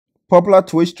Popular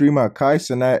Twitch streamer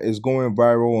Cenat is going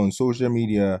viral on social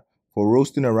media for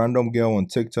roasting a random girl on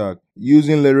TikTok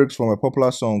using lyrics from a popular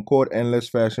song called Endless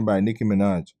Fashion by Nicki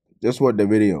Minaj. Just watch the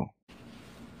video.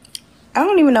 I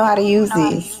don't even know how to use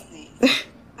this.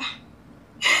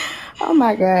 Oh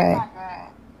my God.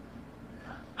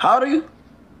 How old are you?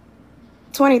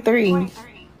 23.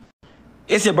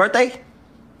 It's your birthday?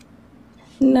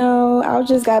 No, I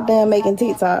just got done making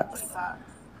TikToks.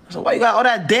 So why you got all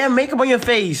that damn makeup on your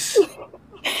face?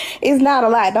 It's not a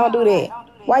lot. Don't do that.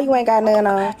 Why you ain't got none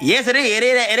on? Yes, it is. It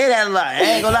is that a lot. I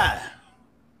ain't gonna lie.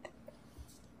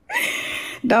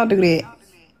 Don't do that.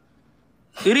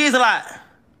 It is a lot.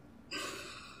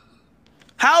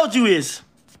 How old you is?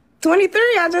 23,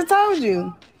 I just told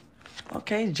you.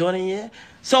 Okay, Jordan, yeah.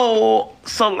 So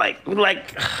like, I'm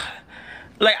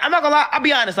not gonna lie, I'll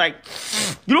be honest, like,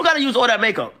 you don't gotta use all that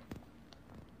makeup.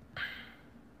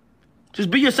 Just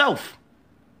be yourself.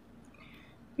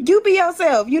 You be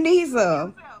yourself. You need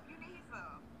some.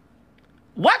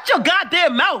 Watch your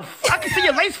goddamn mouth. I can see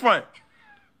your lace front.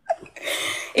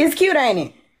 It's cute, ain't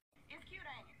it?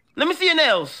 Let me see your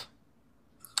nails.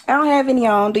 I don't have any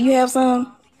on. Do you have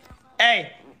some?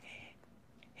 Hey.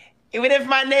 Even if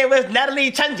my name was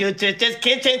Natalie Chan, you just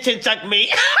can't chuck me.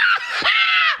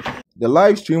 The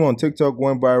live stream on TikTok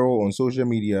went viral on social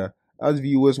media as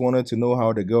viewers wanted to know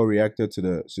how the girl reacted to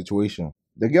the situation.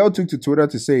 The girl took to Twitter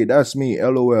to say, "That's me,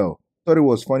 LOL. Thought it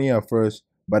was funny at first,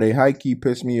 but a high-key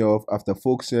pissed me off after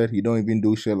folks said he don't even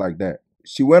do shit like that."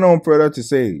 She went on further to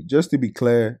say, "Just to be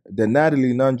clear, the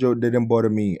Natalie Nunn joke didn't bother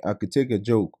me. I could take a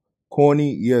joke.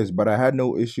 Corny, yes, but I had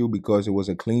no issue because it was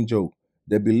a clean joke.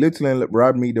 The belittling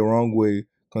rubbed me the wrong way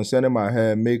concerning my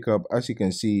hair and makeup. As you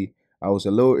can see, I was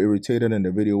a little irritated in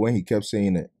the video when he kept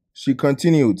saying it." She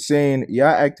continued saying, "Y'all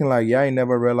acting like y'all ain't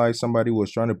never realized somebody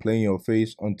was trying to play in your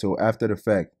face until after the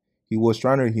fact. He was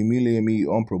trying to humiliate me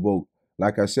unprovoked.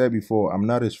 Like I said before, I'm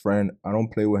not his friend. I don't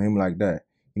play with him like that.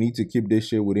 He needs to keep this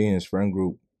shit within his friend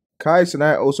group."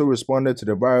 Cenat also responded to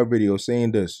the viral video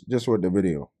saying this. Just watch the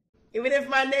video. Even if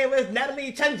my name was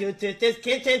Natalie Chan, you just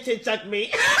can't chuck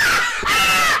me. Look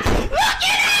at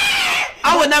it!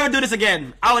 I would never do this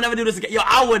again. I would never do this again. Yo,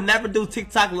 I would never do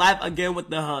TikTok live again with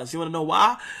the Huns. You wanna know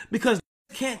why? Because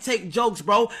can't take jokes,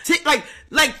 bro.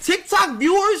 Like TikTok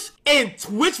viewers and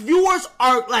Twitch viewers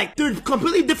are like, they're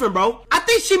completely different, bro. I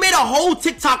think she made a whole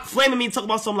TikTok flaming me talking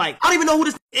about some like, I don't even know who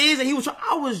this is, and he was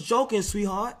I was joking,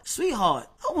 sweetheart. Sweetheart.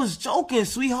 I was joking,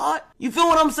 sweetheart. You feel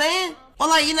what I'm saying? Or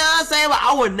like, you know what I'm saying? Like,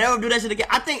 I would never do that shit again.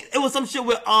 I think it was some shit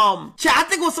with, I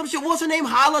think it was some shit, what's her name?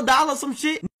 Holla Dollar, some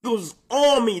shit. It was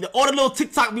on me. All the little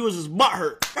TikTok viewers just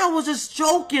butthurt. I was just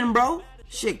joking, bro.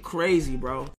 Shit crazy,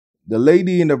 bro. The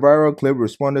lady in the viral clip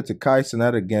responded to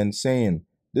Cenat again saying,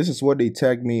 "This is what they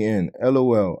tagged me in.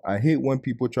 LOL. I hate when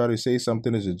people try to say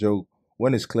something is a joke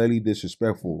when it's clearly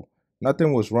disrespectful.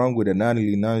 Nothing was wrong with the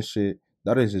Natalie Nunn shit.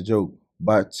 That is a joke.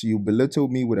 But you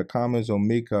belittled me with the comments on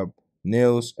makeup,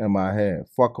 nails, and my hair.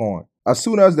 Fuck on." As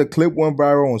soon as the clip went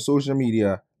viral on social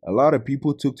media, a lot of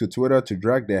people took to Twitter to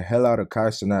drag the hell out of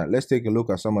Cenat. Let's take a look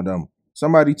at some of them.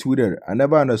 Somebody tweeted, "I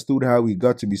never understood how he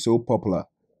got to be so popular.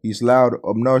 He's loud,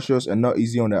 obnoxious, and not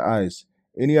easy on the eyes.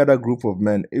 Any other group of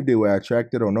men, if they were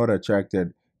attracted or not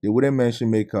attracted, they wouldn't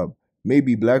mention makeup.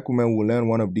 Maybe black women will learn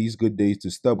one of these good days to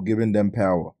stop giving them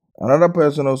power." Another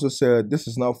person also said, "This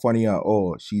is not funny at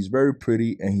all. She's very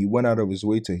pretty and he went out of his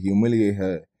way to humiliate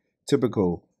her.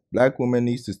 Typical. Black women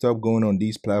needs to stop going on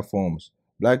these platforms.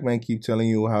 Black men keep telling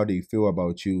you how they feel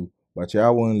about you, but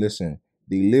y'all won't listen.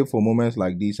 They live for moments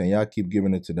like these and y'all keep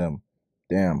giving it to them.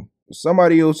 Damn."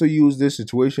 Somebody also used this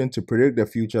situation to predict the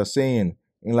future, saying,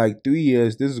 "In like 3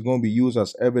 years, this is going to be used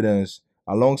as evidence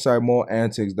alongside more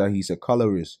antics that he's a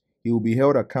colorist. He will be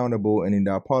held accountable, and in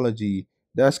the apology,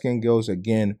 dark-skinned girls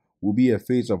again will be a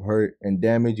face of hurt and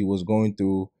damage he was going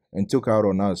through and took out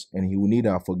on us, and he will need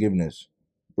our forgiveness."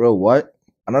 Bro, what?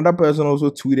 Another person also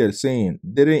tweeted saying,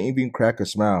 "Didn't even crack a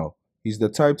smile. He's the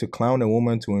type to clown a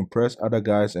woman to impress other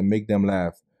guys and make them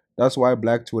laugh. That's why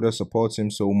Black Twitter supports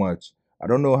him so much. I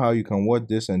don't know how you can watch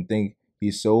this and think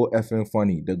he's so effing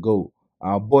funny, the GOAT.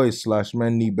 Our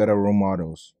boys/men need better role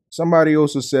models." Somebody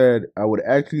also said, "I would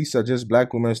actually suggest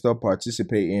black women stop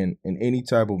participating in any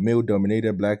type of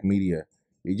male-dominated black media.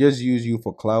 They just use you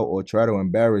for clout or try to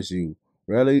embarrass you.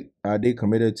 Rarely are they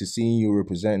committed to seeing you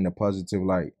represent in a positive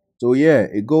light." So yeah,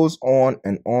 it goes on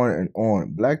and on and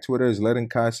on. Black Twitter is letting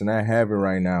Cenat have it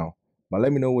right now. But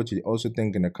let me know what you also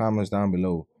think in the comments down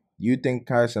below. Do you think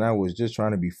Cenat was just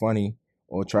trying to be funny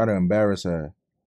or try to embarrass her?